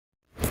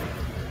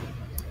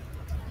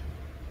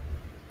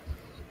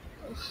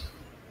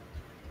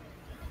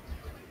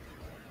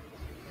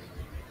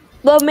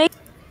But maybe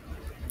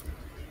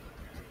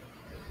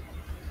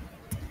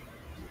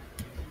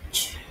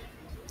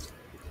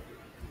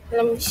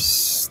let me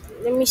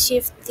see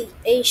if the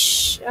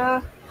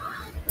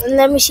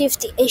let me see if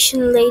the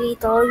Asian lady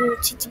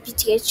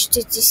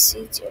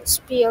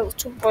WTTPTHTTCSPL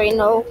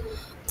 2.0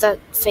 that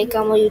fake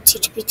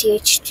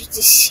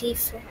MOUTTPTHTTC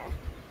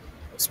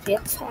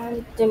SPL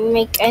fan didn't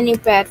make any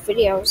bad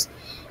videos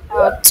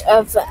out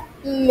of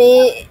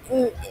me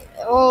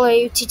all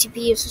UTTP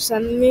users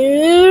and me.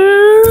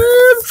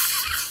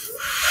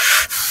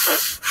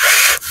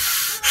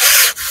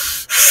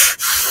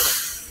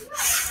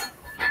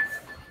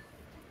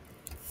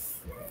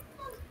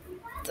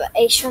 The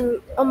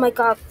Asian, oh my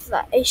god,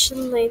 the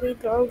Asian lady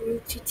girl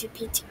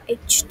UTTP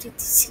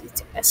HTTC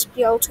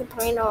SPL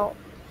 2.0.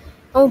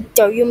 Oh,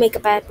 dare you make a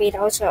bad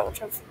video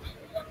out of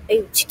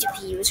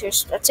UTTP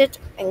users? That's it.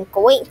 I'm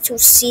going to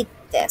see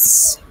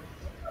this.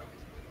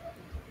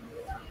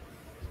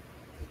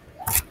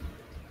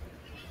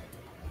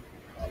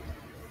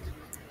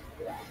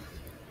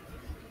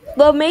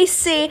 let me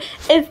see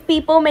if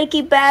people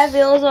making bad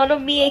videos out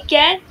of me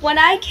again. When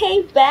I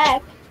came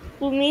back,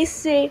 let me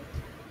see.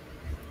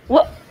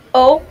 What?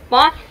 Oh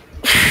my!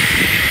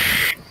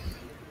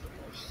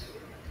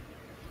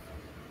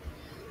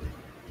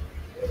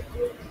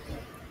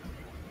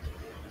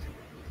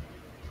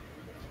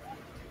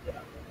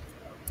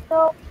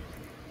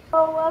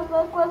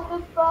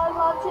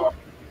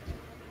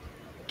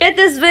 Get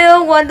this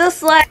video one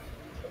dislike.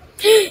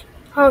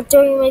 How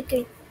dare you make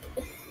it?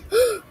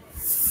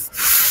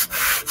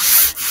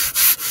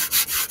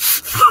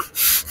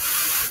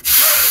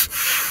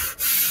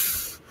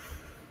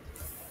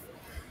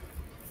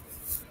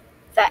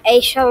 The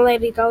Asian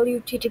lady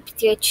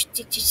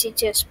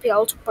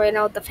WTTPTHTTCSPL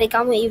 2.0, the fake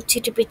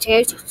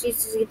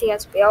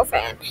UTTPTHTTCSPL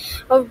fan.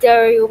 How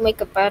dare you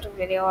make a bad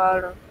video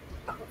out of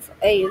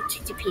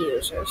UTTP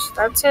users?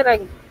 That's it.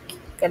 I'm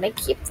gonna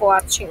keep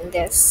watching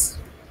this.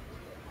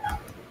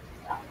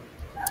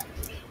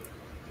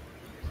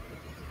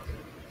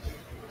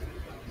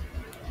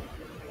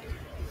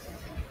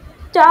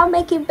 Stop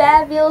making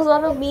bad videos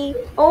out of me.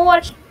 Oh,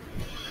 watch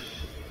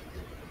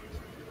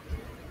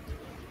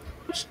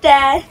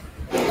that.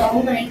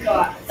 Oh my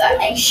god,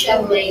 the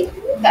Asian lady,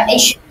 the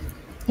Asian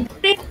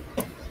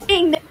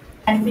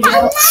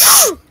video.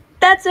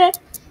 That's it.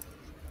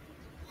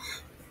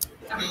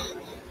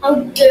 How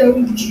dare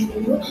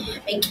you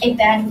make a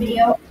bad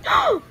video?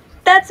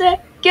 That's it.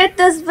 Get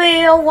this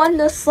video one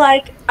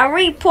dislike. I'm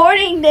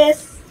reporting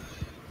this.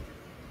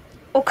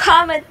 Or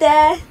comment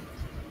that.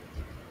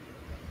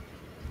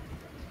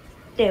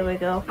 There we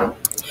go.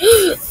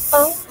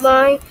 Oh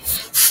my.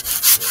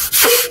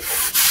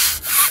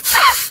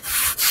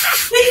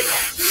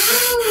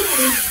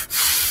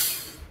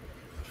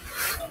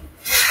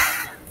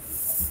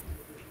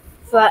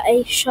 The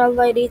Asian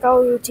lady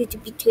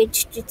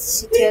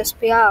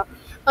WTTPTHTTCSPL.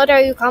 How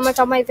dare you comment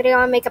on my video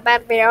and make a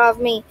bad video of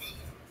me?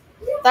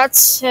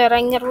 That's it.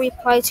 I'm gonna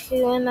reply to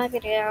you in my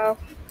video.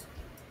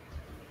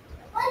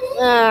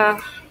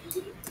 Damn,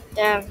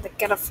 they're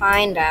gonna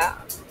find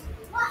out.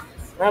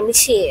 Let me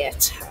see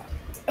it.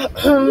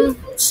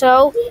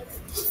 So,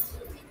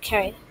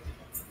 okay.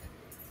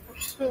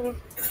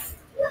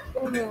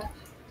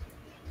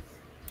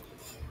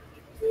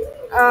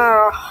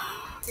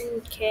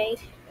 Okay.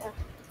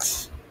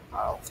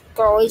 I'll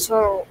go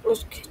to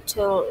look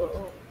to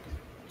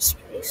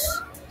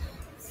space.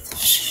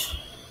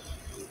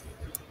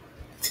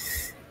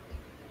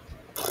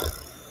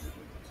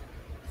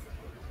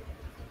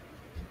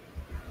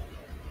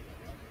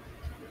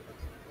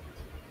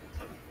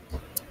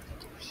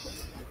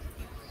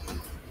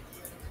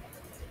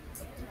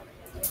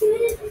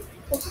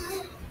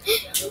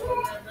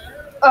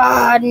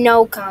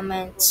 No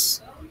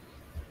comments.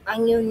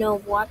 And you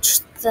know, watch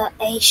the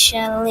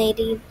Asian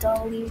lady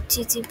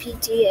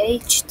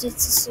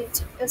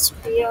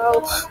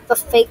WTTPTHTTCSPL, the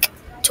fake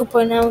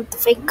 2.0, the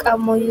fake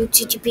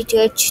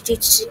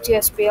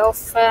MOUTTPTHTTCSPL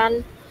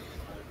fan.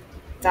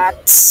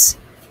 That's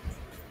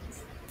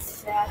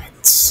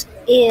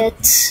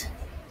it.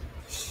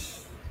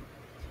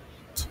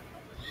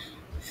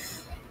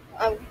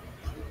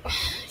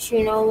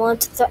 You know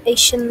what? The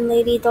Asian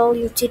lady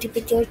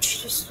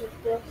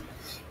WTTPTHTTCSPL.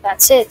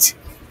 That's it.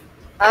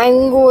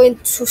 I'm going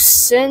to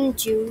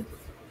send you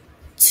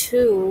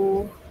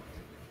to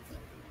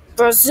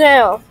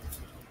Brazil.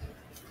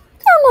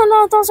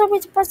 No, don't send me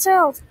to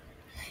Brazil.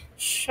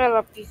 Shut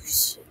up, you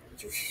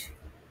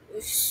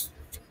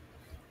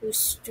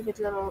stupid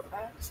little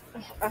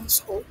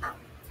asshole.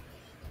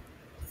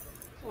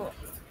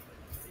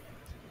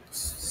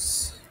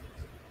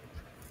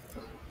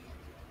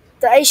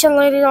 The Asian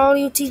lady all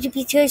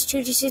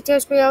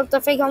UTTPTHTTCSPL, the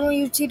fake homo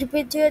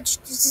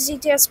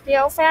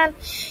UTTPTHTTCSPL fan.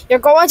 You're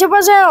going to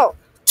Brazil.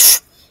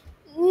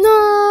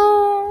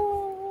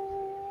 No.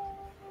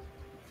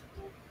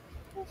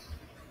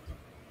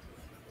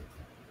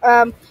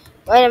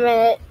 Wait a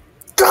minute.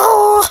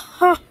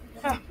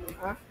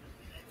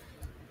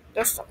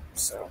 Just stop.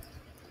 So.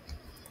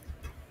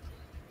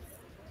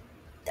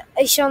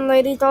 Asian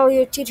Lady Doll,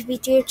 your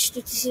TTPT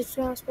HTTC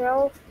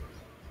spell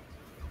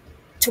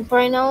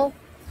 2.0.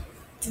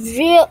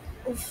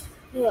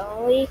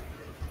 Really?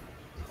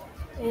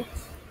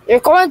 You're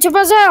going to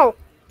Brazil!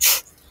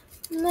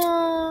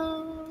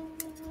 No.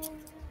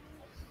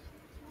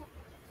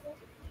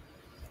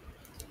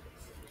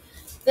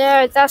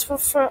 There, that's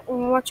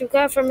what you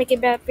get for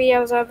making bad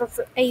videos out of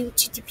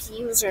AUTTP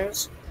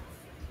users.